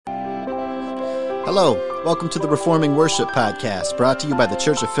Hello, welcome to the Reforming Worship Podcast, brought to you by the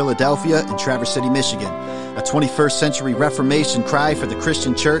Church of Philadelphia in Traverse City, Michigan, a 21st century Reformation cry for the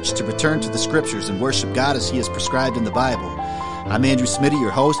Christian church to return to the Scriptures and worship God as He has prescribed in the Bible. I'm Andrew Smitty,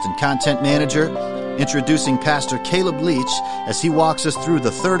 your host and content manager, introducing Pastor Caleb Leach as he walks us through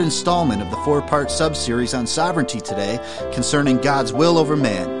the third installment of the four-part sub-series on sovereignty today concerning God's will over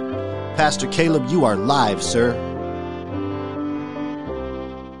man. Pastor Caleb, you are live, sir.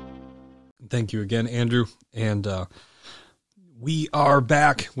 Thank you again, Andrew. And we are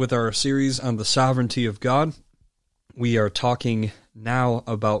back with our series on the sovereignty of God. We are talking now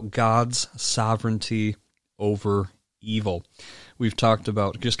about God's sovereignty over evil. We've talked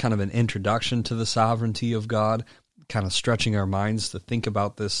about just kind of an introduction to the sovereignty of God, kind of stretching our minds to think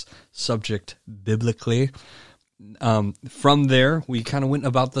about this subject biblically. From there, we kind of went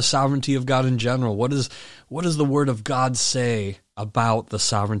about the sovereignty of God in general. What does the Word of God say about the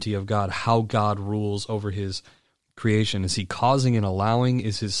sovereignty of God, how God rules over His creation? Is He causing and allowing?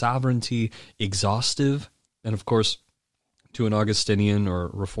 Is His sovereignty exhaustive? And of course, to an Augustinian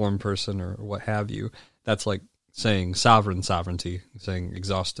or Reformed person or what have you, that's like saying sovereignty, saying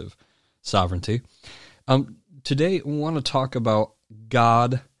exhaustive sovereignty. Today, we want to talk about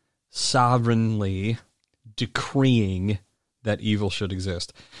God sovereignly decreeing that evil should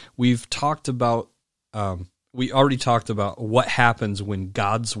exist. We've talked about, we already talked about what happens when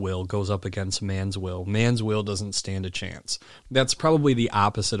God's will goes up against man's will. Man's will doesn't stand a chance. That's probably the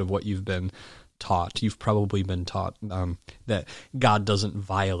opposite of what you've been taught. You've probably been taught that God doesn't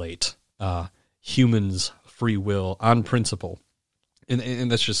violate humans' free will on principle. And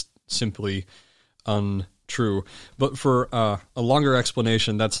that's just simply untrue. But for a longer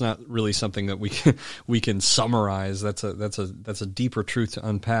explanation, that's not really something that we can summarize. That's a deeper truth to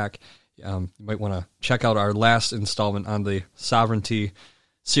unpack. You might want to check out our last installment on the sovereignty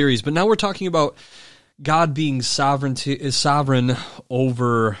series. But now we're talking about God being sovereign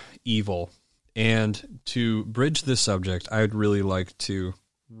over evil. And to bridge this subject, I'd really like to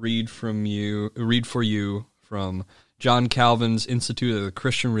read for you from John Calvin's Institute of the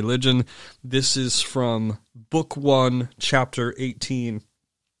Christian Religion. This is from Book 1, Chapter 18.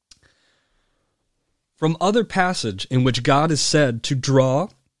 From other passage in which God is said to draw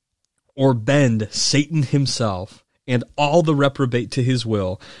or bend Satan himself and all the reprobate to his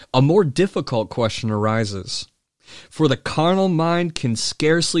will, a more difficult question arises. For the carnal mind can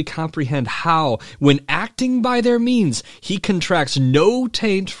scarcely comprehend how, when acting by their means, he contracts no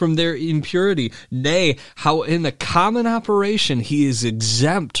taint from their impurity, nay, how in the common operation he is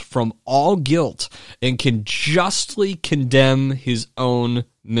exempt from all guilt, and can justly condemn his own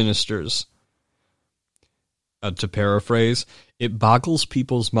ministers. To paraphrase, it boggles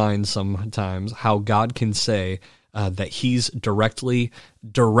people's minds sometimes how God can say that he's directly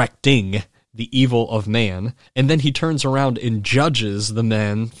directing the evil of man, and then he turns around and judges the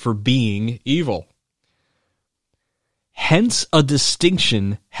man for being evil. Hence a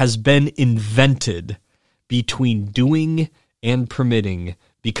distinction has been invented between doing and permitting,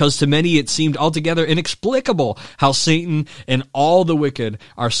 because to many it seemed altogether inexplicable how Satan and all the wicked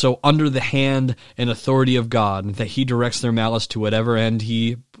are so under the hand and authority of God that he directs their malice to whatever end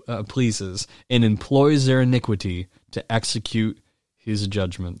he pleases, and employs their iniquity to execute his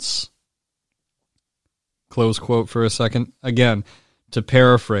judgments. Close quote for a second. Again, to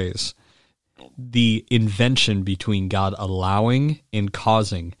paraphrase, the invention between God allowing and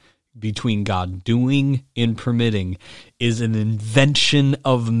causing, between God doing and permitting, is an invention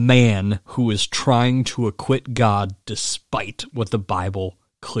of man who is trying to acquit God despite what the Bible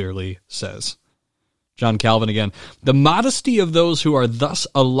clearly says. John Calvin again. The modesty of those who are thus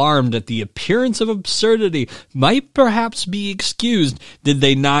alarmed at the appearance of absurdity might perhaps be excused did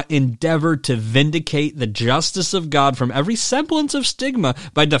they not endeavor to vindicate the justice of God from every semblance of stigma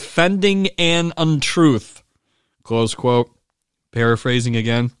by defending an untruth. Close quote. Paraphrasing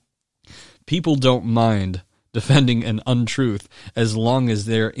again. People don't mind defending an untruth as long as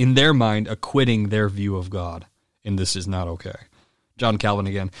they're, in their mind, acquitting their view of God. And this is not okay. John Calvin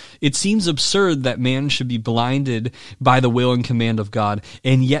again. It seems absurd that man should be blinded by the will and command of God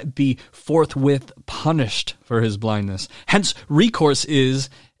and yet be forthwith punished for his blindness. Hence, recourse is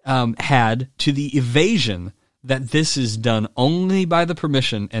had to the evasion that this is done only by the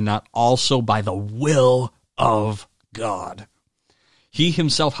permission and not also by the will of God. He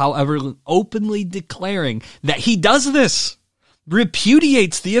himself, however, openly declaring that he does this,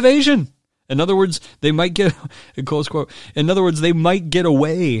 repudiates the evasion. In other words, they might get, close quote, in other words, they might get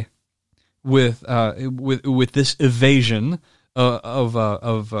away with this evasion of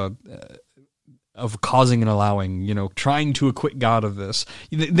of causing and allowing, trying to acquit God of this.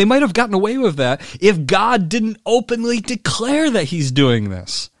 They might have gotten away with that if God didn't openly declare that he's doing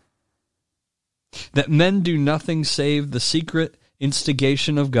this. That men do nothing save the secret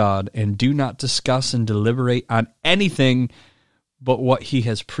instigation of God and do not discuss and deliberate on anything but what he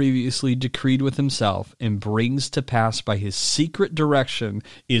has previously decreed with himself and brings to pass by his secret direction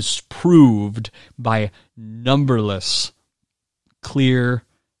is proved by numberless clear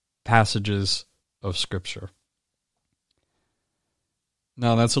passages of Scripture.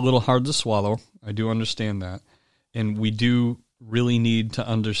 Now, that's a little hard to swallow. I do understand that. And we do really need to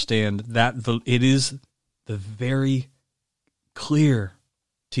understand that it is the very clear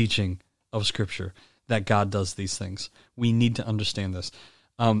teaching of Scripture that God does these things. We need to understand this.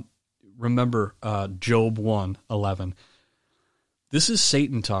 Remember Job 1:11. This is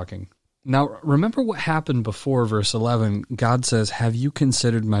Satan talking. Now, remember what happened before verse 11. God says, "Have you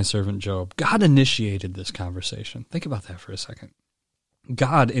considered my servant Job?" God initiated this conversation. Think about that for a second.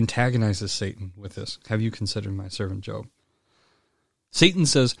 God antagonizes Satan with this. "Have you considered my servant Job?" Satan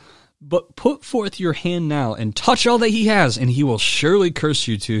says, "But put forth your hand now and touch all that he has, and he will surely curse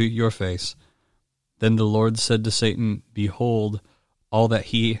you to your face." Then the Lord said to Satan, "Behold, all that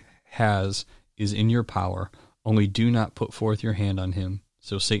he has is in your power, only do not put forth your hand on him."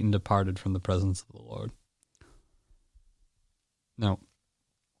 So Satan departed from the presence of the Lord. Now,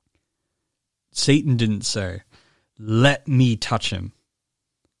 Satan didn't say, "Let me touch him.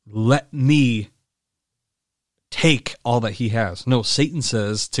 Let me take all that he has." No, Satan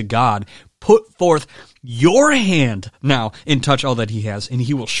says to God, "Put forth your hand now and touch all that he has, and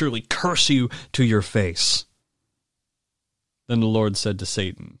he will surely curse you to your face." Then the Lord said to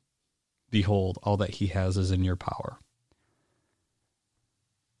Satan, "Behold, all that he has is in your power."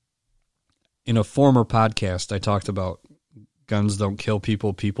 In a former podcast, I talked about guns don't kill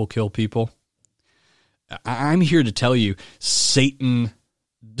people, people kill people. I'm here to tell you, Satan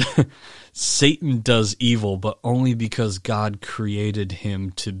does evil, but only because God created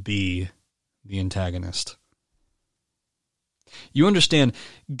him to be the antagonist. You understand,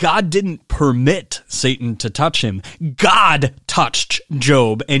 God didn't permit Satan to touch him. God touched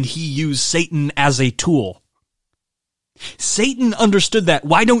Job, and he used Satan as a tool. Satan understood that.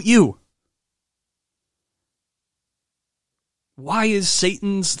 Why don't you? Why is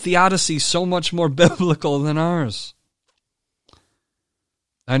Satan's theodicy so much more biblical than ours?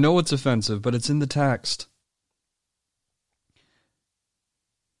 I know it's offensive, but it's in the text.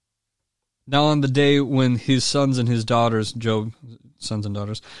 Now on the day when his sons and his daughters, Job's sons and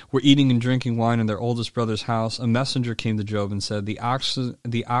daughters, were eating and drinking wine in their oldest brother's house, a messenger came to Job and said, the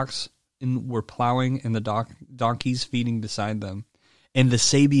oxen were plowing and the donkeys feeding beside them, and the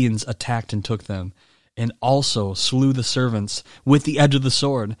Sabeans attacked and took them, and also slew the servants with the edge of the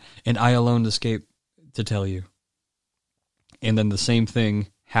sword, and I alone escaped to tell you. And then the same thing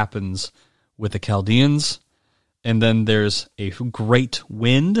happens with the Chaldeans, and then there's a great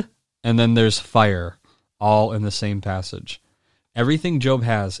wind, and then there's fire, all in the same passage. Everything Job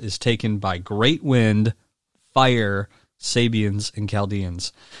has is taken by great wind, fire, Sabeans, and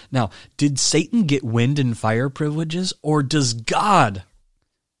Chaldeans. Now, did Satan get wind and fire privileges, or does God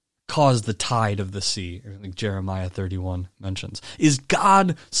cause the tide of the sea, like Jeremiah 31 mentions? Is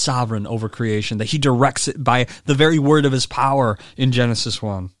God sovereign over creation, that he directs it by the very word of his power in Genesis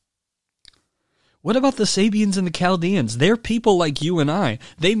 1? What about the Sabeans and the Chaldeans? They're people like you and I.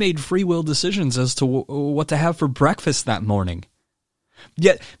 They made free will decisions as to what to have for breakfast that morning.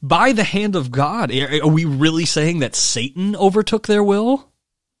 Yet, by the hand of God, are we really saying that Satan overtook their will?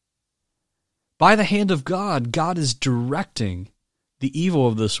 By the hand of God, God is directing the evil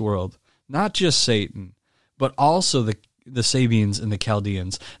of this world. Not just Satan, but also the Sabeans and the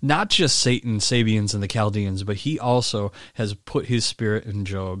Chaldeans. Not just Satan, Sabeans, and the Chaldeans, but he also has put his spirit in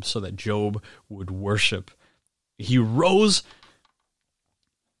Job so that Job would worship. He rose,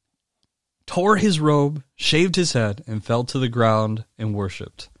 tore his robe, shaved his head, and fell to the ground and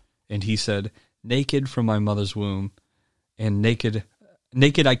worshipped. And he said, naked from my mother's womb, and naked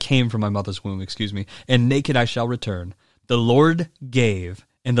I came from my mother's womb, and naked I shall return. The Lord gave,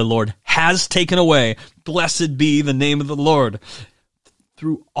 and the Lord has taken away. Blessed be the name of the Lord.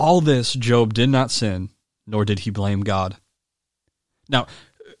 Through all this, Job did not sin, nor did he blame God. Now,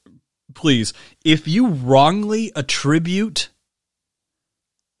 please, if you wrongly attribute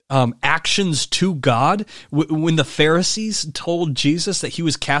actions to God, when the Pharisees told Jesus that he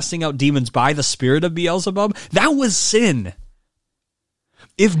was casting out demons by the spirit of Beelzebub, that was sin.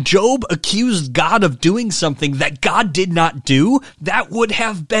 If Job accused God of doing something that God did not do, that would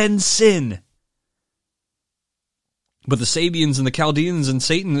have been sin. But the Sabians and the Chaldeans and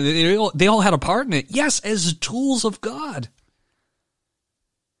Satan, they all had a part in it. Yes, as tools of God.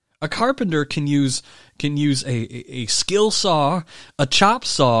 A carpenter can use a skill saw, a chop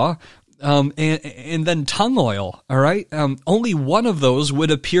saw, and then tongue oil, all right? Only one of those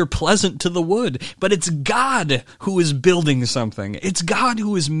would appear pleasant to the wood, but it's God who is building something. It's God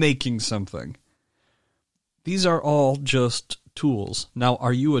who is making something. These are all just tools. Now,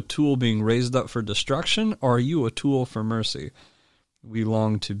 are you a tool being raised up for destruction, or are you a tool for mercy? We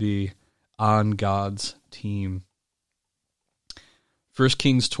long to be on God's team. 1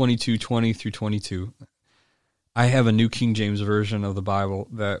 Kings 22:20 through 22. I have a New King James Version of the Bible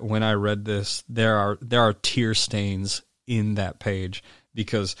that when I read this, there are tear stains in that page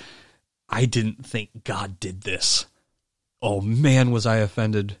because I didn't think God did this. Oh man, was I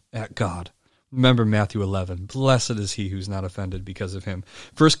offended at God. Remember Matthew 11. Blessed is he who's not offended because of him.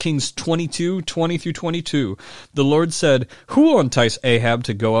 1 Kings 22:20 through 22. The Lord said, "Who will entice Ahab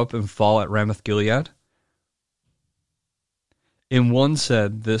to go up and fall at Ramoth-Gilead?" And one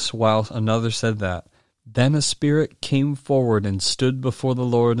said this while another said that. Then a spirit came forward and stood before the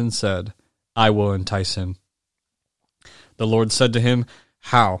Lord and said, "I will entice him." The Lord said to him,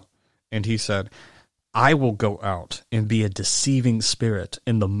 "How?" And he said, "I will go out and be a deceiving spirit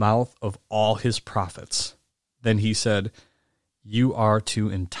in the mouth of all his prophets." Then he said, "You are to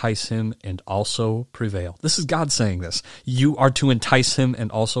entice him and also prevail." This is God saying this. You are to entice him and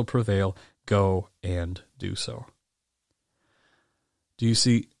also prevail. Go and do so. Do you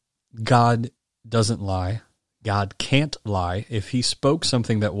see? God doesn't lie. God can't lie. If he spoke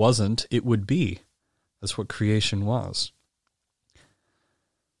something that wasn't, it would be. That's what creation was.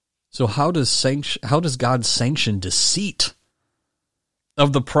 So how does God sanction deceit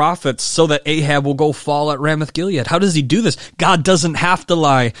of the prophets so that Ahab will go fall at Ramoth-Gilead? How does he do this? God doesn't have to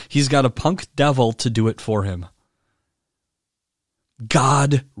lie. He's got a punk devil to do it for him.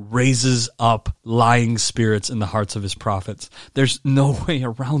 God raises up lying spirits in the hearts of his prophets. There's no way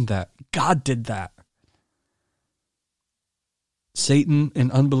around that. God did that. Satan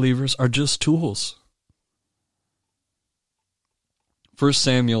and unbelievers are just tools. 1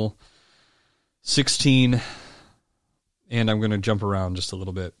 Samuel 16, and I'm going to jump around just a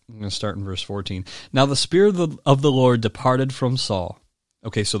little bit. I'm going to start in verse 14. Now the Spirit of the Lord departed from Saul.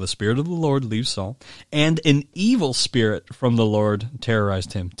 Okay, so the Spirit of the Lord leaves Saul, and an evil spirit from the Lord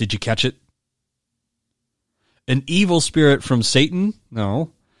terrorized him. Did you catch it? An evil spirit from Satan?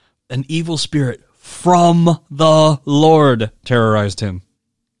 No. An evil spirit from the Lord terrorized him.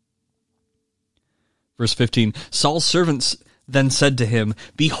 Verse 15, Saul's servants then said to him,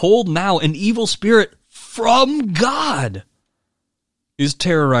 "Behold now, an evil spirit from God is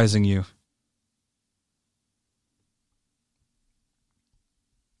terrorizing you."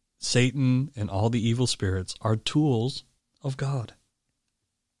 Satan and all the evil spirits are tools of God.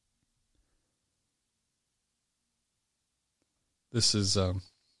 This is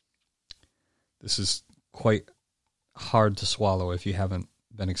quite hard to swallow if you haven't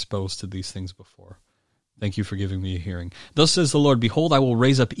been exposed to these things before. Thank you for giving me a hearing. Thus says the Lord, "Behold, I will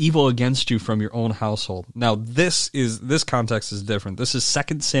raise up evil against you from your own household." Now, this context is different. This is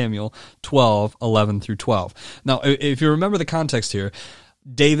 2 Samuel 12:11 through 12. Now, if you remember the context here,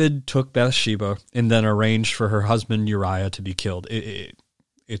 David took Bathsheba and then arranged for her husband Uriah to be killed.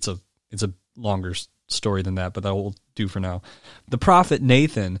 It's a longer story than that, but that will do for now. The prophet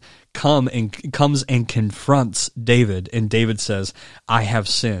Nathan comes and confronts David, and David says, "I have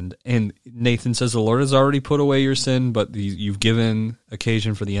sinned." And Nathan says, "The Lord has already put away your sin, but you've given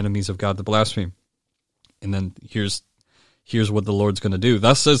occasion for the enemies of God to blaspheme." And then here's what the Lord's going to do.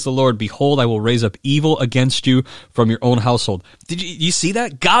 Thus says the Lord, "Behold, I will raise up evil against you from your own household." Did you see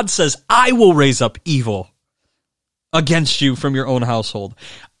that? God says, "I will raise up evil against you from your own household.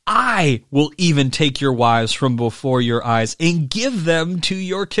 I will even take your wives from before your eyes and give them to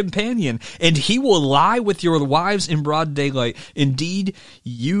your companion, and he will lie with your wives in broad daylight. Indeed,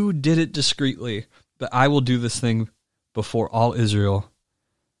 you did it discreetly, but I will do this thing before all Israel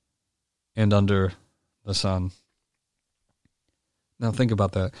and under the sun." Now think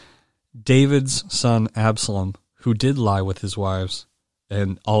about that. David's son Absalom, who did lie with his wives,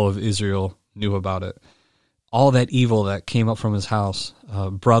 and all of Israel knew about it. All that evil that came up from his house,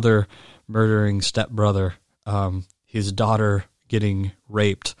 brother murdering stepbrother, his daughter getting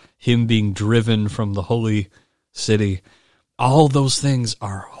raped, him being driven from the holy city, all those things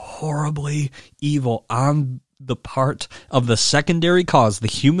are horribly evil on the part of the secondary cause, the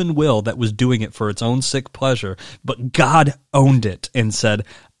human will that was doing it for its own sick pleasure. But God owned it and said,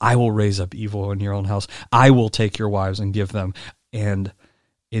 "I will raise up evil in your own house. I will take your wives and give them." And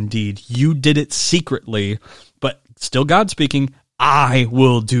indeed, you did it secretly, but still God speaking, I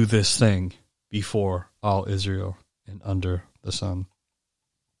will do this thing before all Israel and under the sun.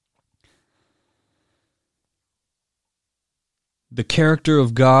 The character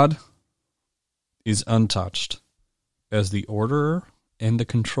of God is untouched as the orderer and the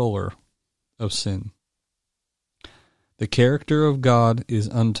controller of sin. The character of God is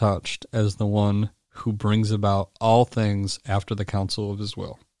untouched as the one who brings about all things after the counsel of his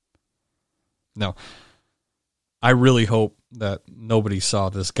will. Now, I really hope that nobody saw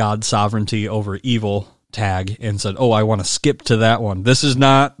this God sovereignty over evil tag and said, oh, I want to skip to that one. This is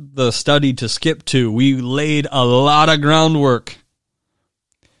not the study to skip to. We laid a lot of groundwork.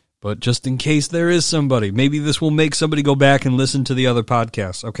 But just in case there is somebody, maybe this will make somebody go back and listen to the other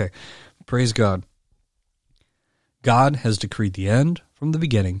podcasts. Okay, praise God. God has decreed the end from the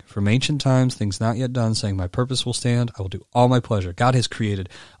beginning, from ancient times, things not yet done, saying, my purpose will stand, I will do all my pleasure. God has created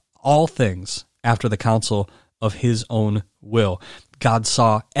all things after the counsel of his own will. God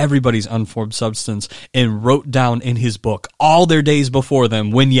saw everybody's unformed substance and wrote down in his book all their days before them,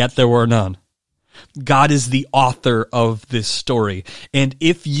 when yet there were none. God is the author of this story. And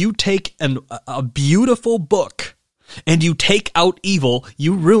if you take a beautiful book and you take out evil,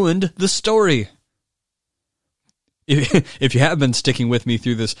 you ruined the story. If you have been sticking with me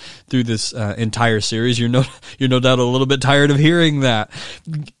through this entire series, you're no doubt a little bit tired of hearing that.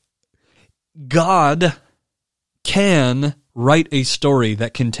 God can write a story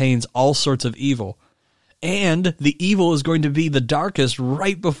that contains all sorts of evil, and the evil is going to be the darkest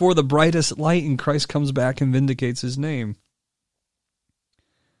right before the brightest light, and Christ comes back and vindicates his name.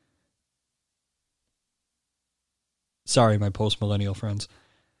 Sorry, my post-millennial friends.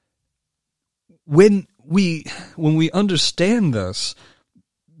 When we understand this,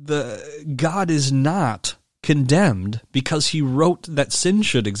 God is not condemned because he wrote that sin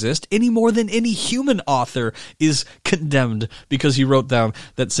should exist any more than any human author is condemned because he wrote down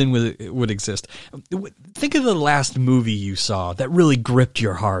that sin would exist. Think of the last movie you saw that really gripped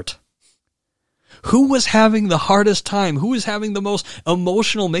your heart. Who was having the hardest time? Who was having the most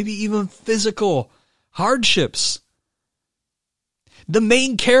emotional, maybe even physical hardships? The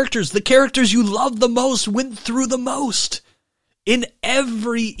main characters, the characters you love the most, went through the most in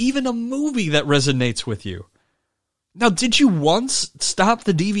even a movie that resonates with you. Now, did you once stop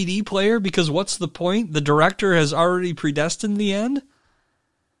the DVD player because what's the point? The director has already predestined the end?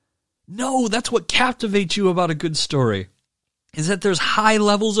 No, that's what captivates you about a good story, is that there's high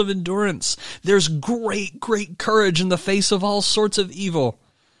levels of endurance. There's great, great courage in the face of all sorts of evil.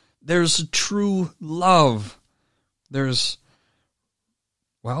 There's true love. There's,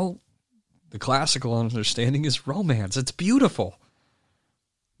 well, the classical understanding is romance. It's beautiful.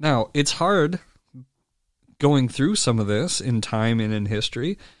 Now, it's hard going through some of this in time and in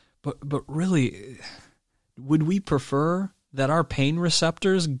history, but really, would we prefer that our pain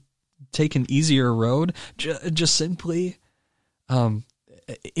receptors take an easier road, just simply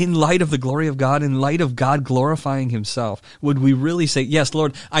in light of the glory of God, in light of God glorifying himself? Would we really say, yes,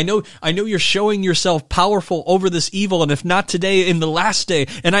 Lord, I know you're showing yourself powerful over this evil, and if not today, in the last day,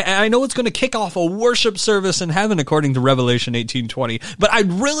 and I know it's going to kick off a worship service in heaven according to Revelation 18:20, but I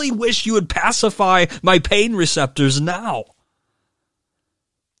really wish you would pacify my pain receptors now.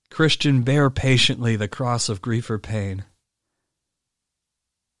 Christian, bear patiently the cross of grief or pain.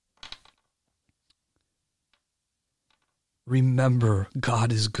 Remember,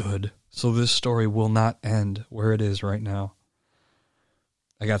 God is good, so this story will not end where it is right now.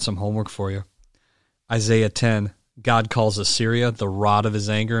 I got some homework for you. Isaiah 10, God calls Assyria the rod of his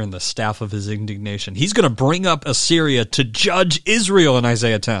anger and the staff of his indignation. He's going to bring up Assyria to judge Israel in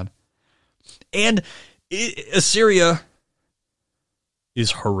Isaiah 10. And Assyria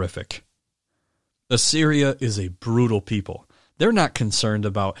is horrific. Assyria is a brutal people. They're not concerned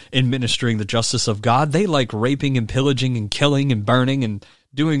about administering the justice of God. They like raping and pillaging and killing and burning and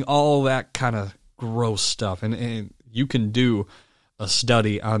doing all that kind of gross stuff. And you can do a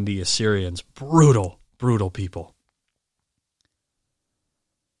study on the Assyrians. Brutal, brutal people.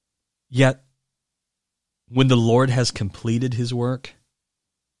 Yet, when the Lord has completed his work,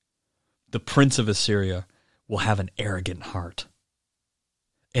 the prince of Assyria will have an arrogant heart.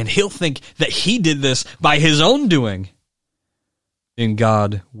 And he'll think that he did this by his own doing. And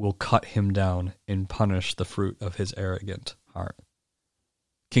God will cut him down and punish the fruit of his arrogant heart.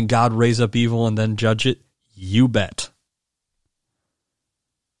 Can God raise up evil and then judge it? You bet.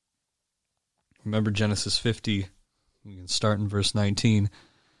 Remember Genesis 50. We can start in verse 19.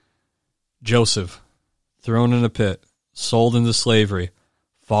 Joseph, thrown in a pit, sold into slavery,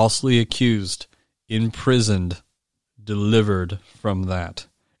 falsely accused, imprisoned, delivered from that.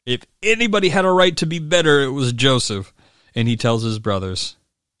 If anybody had a right to be bitter, it was Joseph. And he tells his brothers,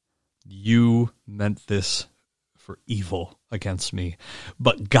 you meant this for evil against me,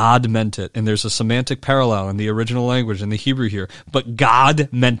 but God meant it. And there's a semantic parallel in the original language, in the Hebrew here. But God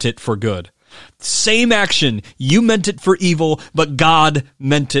meant it for good. Same action. You meant it for evil, but God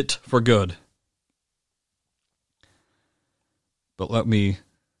meant it for good. But let me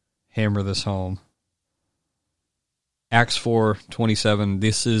hammer this home. Acts 4:27,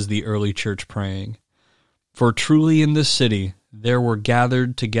 this is the early church praying. For truly in this city there were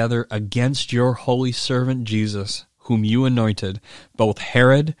gathered together against your holy servant Jesus, whom you anointed, both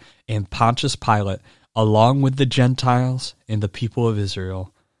Herod and Pontius Pilate, along with the Gentiles and the people of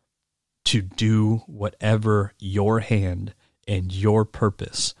Israel, to do whatever your hand and your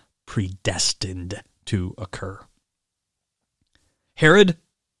purpose predestined to occur. Herod,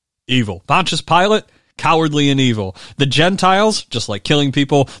 evil. Pontius Pilate, cowardly and evil. The Gentiles, just like killing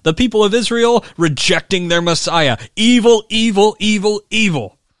people. The people of Israel, rejecting their Messiah. Evil, evil, evil,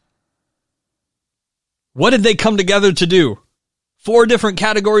 evil. What did they come together to do? 4 different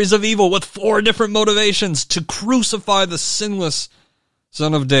categories of evil with 4 different motivations to crucify the sinless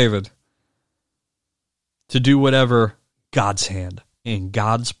Son of David. To do whatever God's hand and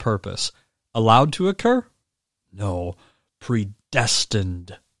God's purpose allowed to occur? No,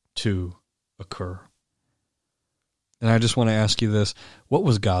 predestined to occur. And I just want to ask you this. What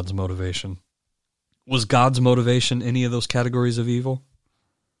was God's motivation? Was God's motivation any of those categories of evil?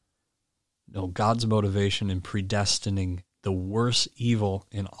 No, God's motivation in predestining the worst evil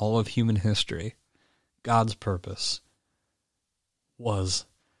in all of human history, God's purpose, was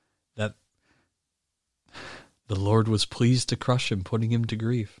that the Lord was pleased to crush him, putting him to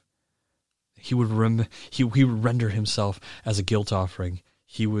grief. He would render himself as a guilt offering.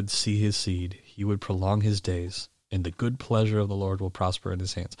 He would see his seed. He would prolong his days. And the good pleasure of the Lord will prosper in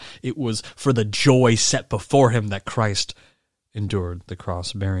his hands. It was for the joy set before him that Christ endured the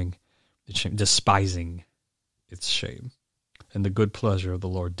cross, bearing the shame, despising its shame. And the good pleasure of the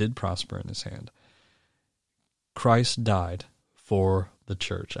Lord did prosper in his hand. Christ died for the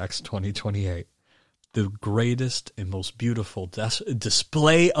church, Acts 20:28. The greatest and most beautiful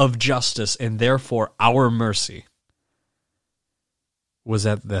display of justice, and therefore our mercy, was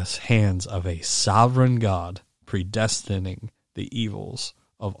at the hands of a sovereign God, predestining the evils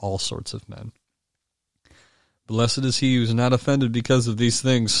of all sorts of men. Blessed is he who is not offended because of these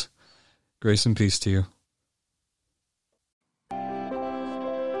things. Grace and peace to you.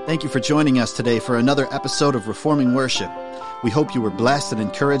 Thank you for joining us today for another episode of Reforming Worship. We hope you were blessed and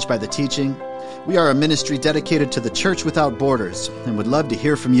encouraged by the teaching. We are a ministry dedicated to the Church Without Borders and would love to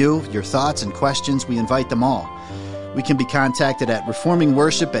hear from you, your thoughts and questions. We invite them all. We can be contacted at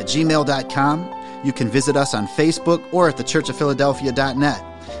reformingworship@gmail.com. You can visit us on Facebook or at thechurchofphiladelphia.net.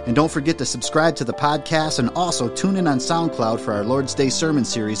 And don't forget to subscribe to the podcast and also tune in on SoundCloud for our Lord's Day sermon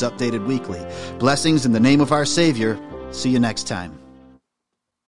series updated weekly. Blessings in the name of our Savior. See you next time.